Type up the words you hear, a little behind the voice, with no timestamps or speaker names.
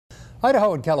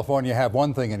Idaho and California have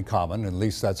one thing in common, at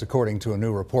least that's according to a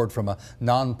new report from a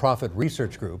nonprofit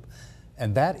research group,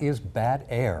 and that is bad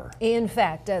air. In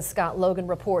fact, as Scott Logan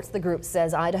reports, the group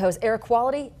says Idaho's air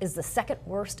quality is the second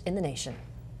worst in the nation.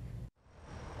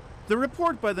 The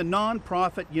report by the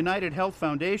nonprofit United Health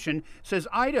Foundation says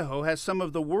Idaho has some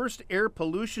of the worst air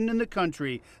pollution in the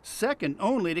country, second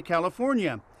only to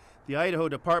California. The Idaho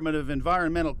Department of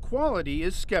Environmental Quality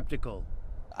is skeptical.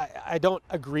 I don't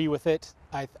agree with it.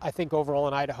 I think overall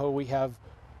in Idaho we have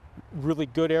really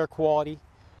good air quality.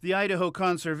 The Idaho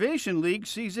Conservation League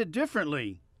sees it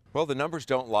differently. Well, the numbers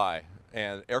don't lie,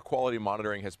 and air quality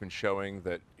monitoring has been showing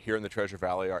that here in the Treasure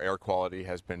Valley our air quality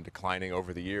has been declining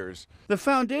over the years. The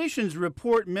foundation's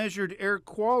report measured air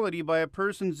quality by a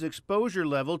person's exposure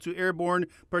level to airborne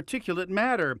particulate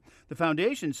matter. The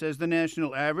foundation says the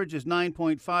national average is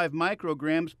 9.5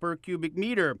 micrograms per cubic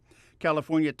meter.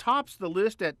 California tops the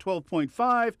list at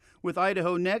 12.5, with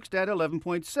Idaho next at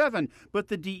 11.7. But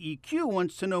the DEQ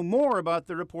wants to know more about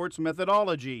the report's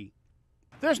methodology.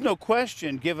 There's no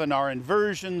question, given our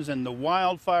inversions and the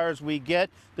wildfires we get,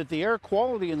 that the air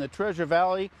quality in the Treasure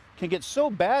Valley can get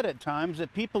so bad at times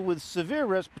that people with severe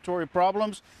respiratory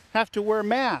problems have to wear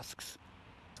masks.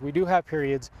 We do have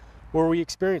periods where we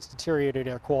experience deteriorated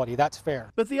air quality. That's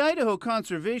fair. But the Idaho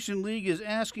Conservation League is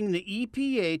asking the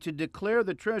EPA to declare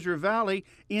the Treasure Valley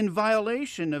in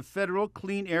violation of federal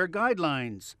clean air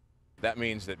guidelines. That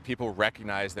means that people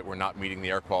recognize that we're not meeting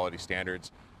the air quality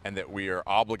standards and that we are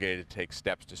obligated to take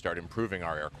steps to start improving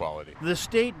our air quality. The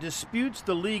state disputes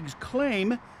the league's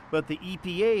claim, but the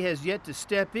EPA has yet to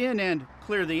step in and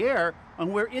clear the air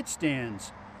on where it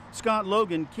stands. Scott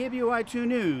Logan, KBOI 2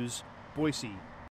 News, Boise.